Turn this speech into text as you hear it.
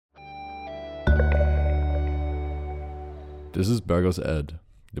This is Burgos Ed,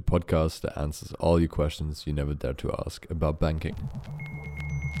 the podcast that answers all your questions you never dared to ask about banking.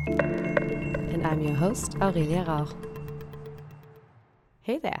 And I'm your host, Aurelia Rauch.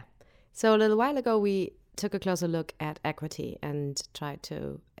 Hey there. So a little while ago, we took a closer look at equity and tried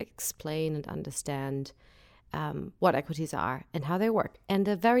to explain and understand what equities are and how they work. And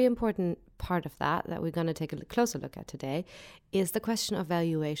a very important part of that we're going to take a closer look at today is the question of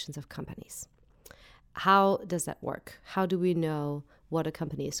valuations of companies. How does that work? How do we know what a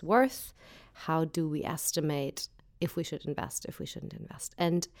company is worth? How do we estimate if we should invest, if we shouldn't invest?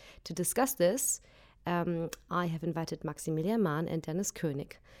 And to discuss this, I have invited Maximilian Mahn and Dennis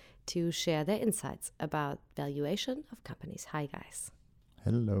König to share their insights about valuation of companies. Hi, guys.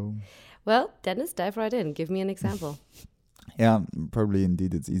 Hello. Well, Dennis, dive right in. Give me an example. Yeah, probably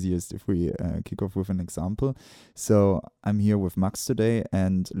indeed it's easiest if we kick off with an example. So I'm here with Max today,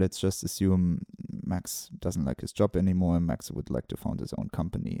 and let's just assume Max doesn't like his job anymore and Max would like to found his own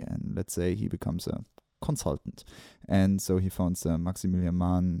company. And let's say he becomes a consultant. And so he founds Maximilian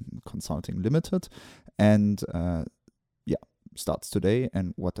Mahn Consulting Limited and starts today.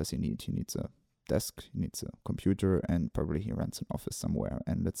 And what does he need? He needs a desk, he needs a computer, and probably he rents an office somewhere.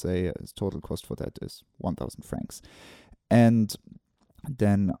 And let's say his total cost for that is 1,000 francs. And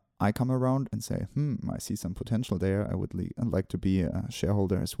then I come around and say, I see some potential there. I would like to be a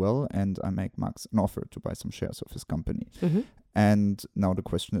shareholder as well. And I make Max an offer to buy some shares of his company. Mm-hmm. And now the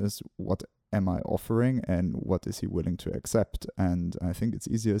question is, what am I offering and what is he willing to accept? And I think it's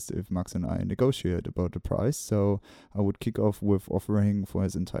easiest if Max and I negotiate about the price. So I would kick off with offering for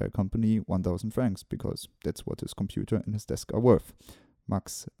his entire company 1,000 francs because that's what his computer and his desk are worth.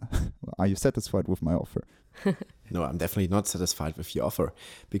 Max, are you satisfied with my offer? No, I'm definitely not satisfied with your offer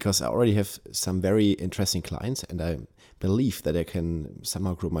because I already have some very interesting clients and I believe that I can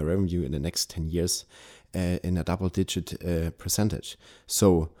somehow grow my revenue in the next 10 years in a double-digit percentage.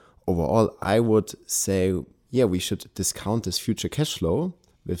 So overall, I would say, we should discount this future cash flow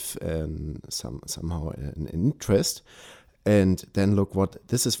with somehow an interest and then look what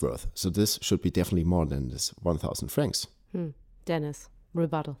this is worth. So this should be definitely more than this 1,000 francs. Dennis,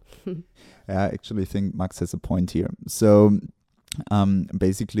 rebuttal. I actually think Max has a point here. So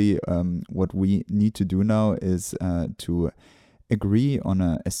basically what we need to do now is to agree on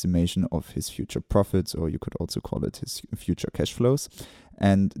an estimation of his future profits, or you could also call it his future cash flows.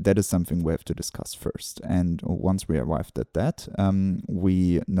 And that is something we have to discuss first. And once we arrived at that,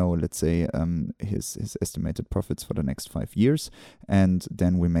 we know, let's say, his estimated profits for the next 5 years. And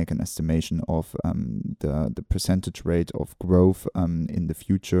then we make an estimation of the percentage rate of growth in the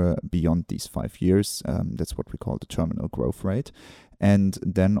future beyond these 5 years. That's what we call the terminal growth rate. And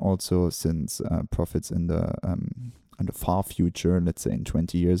then also, since profits in the far future, let's say in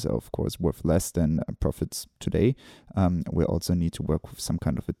 20 years, are of course worth less than profits today, we also need to work with some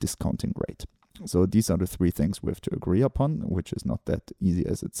kind of a discounting rate. So these are the three things we have to agree upon, which is not that easy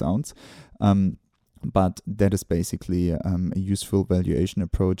as it sounds. But that is basically a useful valuation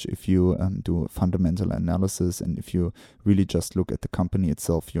approach if you do fundamental analysis and if you really just look at the company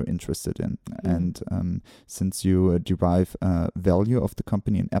itself you're interested in. And since you derive value of the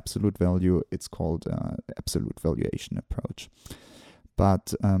company in absolute value, it's called absolute valuation approach.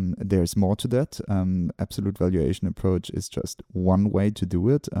 But there's more to that. Absolute valuation approach is just one way to do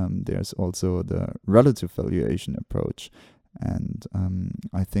it. There's also the relative valuation approach. And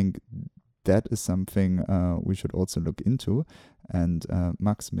I think that is something we should also look into. And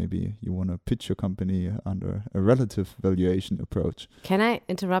Max, maybe you want to pitch your company under a relative valuation approach. Can I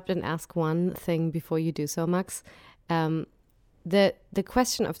interrupt and ask one thing before you do so, Max? The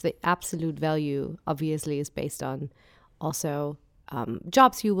question of the absolute value obviously is based on also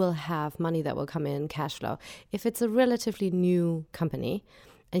jobs you will have, money that will come in, cash flow. If it's a relatively new company,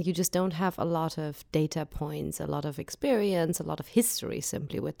 and you just don't have a lot of data points, a lot of experience, a lot of history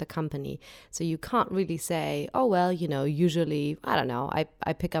simply with the company. So you can't really say, usually, I don't know,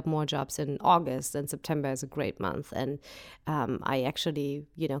 I pick up more jobs in August and September is a great month. And I actually,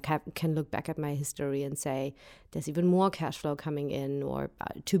 can look back at my history and say, there's even more cash flow coming in or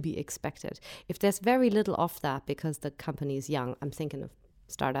to be expected. If there's very little of that because the company is young, I'm thinking of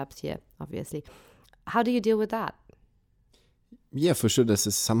startups here, obviously. How do you deal with that? Yeah, for sure. This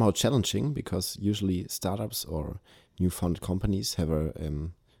is somehow challenging because usually startups or new founded companies have a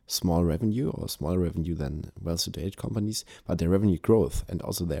small revenue or smaller revenue than well-situated companies, but their revenue growth and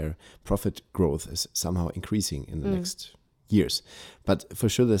also their profit growth is somehow increasing in the next years. But for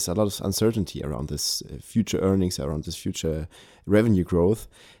sure, there's a lot of uncertainty around this future earnings, around this future revenue growth.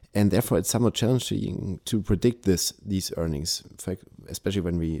 And therefore, it's somewhat challenging to predict these earnings, in fact, especially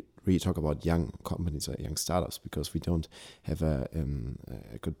when we really talk about young companies or young startups, because we don't have a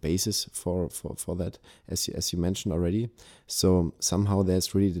good basis for that, as you mentioned already. So somehow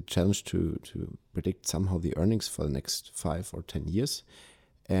there's really the challenge to predict somehow the earnings for the next 5 or 10 years.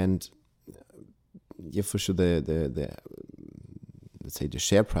 And yeah, for sure, the let's say the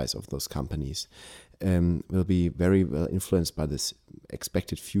share price of those companies will be very well influenced by this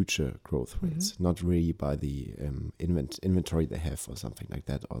expected future growth rates, not really by the inventory they have or something like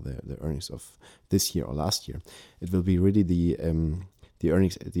that, or the earnings of this year or last year. It will be really the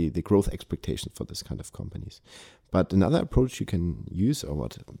earnings, the growth expectation for this kind of companies. But another approach you can use, or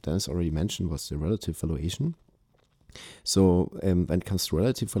what Dennis already mentioned, was the relative valuation. So when it comes to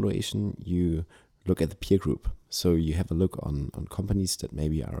relative valuation, you look at the peer group. So you have a look on companies that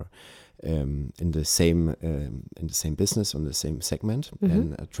maybe are in the same business, on the same segment,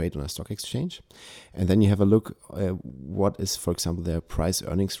 and trade on a stock exchange. And then you have a look what is, for example, their price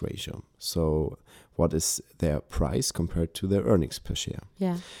earnings ratio. So what is their price compared to their earnings per share?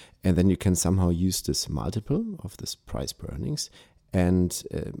 Yeah. And then you can somehow use this multiple of this price per earnings and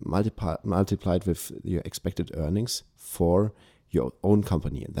multiply it with your expected earnings for your own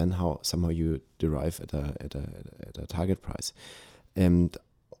company, and then somehow you derive at a target price. And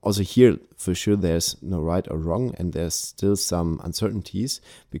also here, for sure, there's no right or wrong, and there's still some uncertainties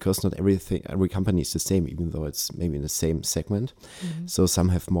because not every company is the same, even though it's maybe in the same segment. So some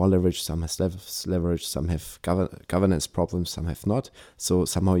have more leverage, some have less leverage, some have governance problems, some have not. So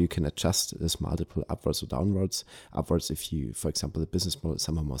somehow you can adjust this multiple upwards or downwards. Upwards if you, for example, the business model is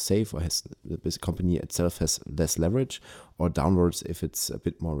somehow more safe, or has the business company itself has less leverage, or downwards if it's a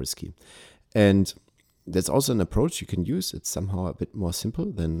bit more risky. And that's also an approach you can use. It's somehow a bit more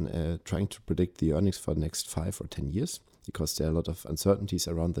simple than trying to predict the earnings for the next 5 or 10 years, because there are a lot of uncertainties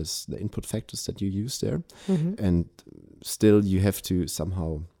around the input factors that you use there. And still you have to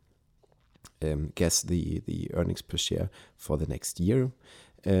somehow guess the earnings per share for the next year.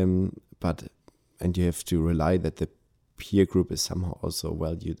 And you have to rely that the peer group is somehow also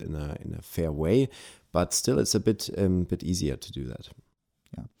valued in a fair way, but still it's a bit easier to do that.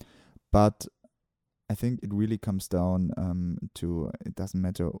 Yeah, but I think it really comes down to, it doesn't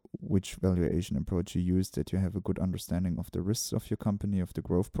matter which valuation approach you use, that you have a good understanding of the risks of your company, of the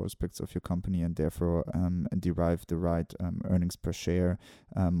growth prospects of your company, and therefore derive the right earnings per share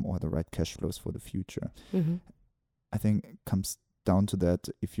or the right cash flows for the future. I think it comes down to that.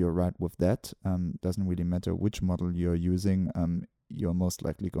 If you're right with that, doesn't really matter which model you're using, you're most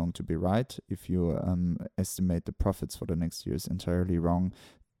likely going to be right. If you estimate the profits for the next year is entirely wrong,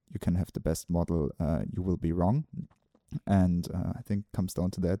 you can have the best model, you will be wrong. And I think it comes down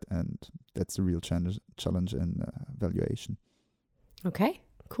to that, and that's the real challenge in valuation. Okay,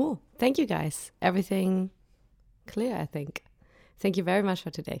 cool. Thank you, guys. Everything clear, I think. Thank you very much for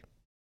today.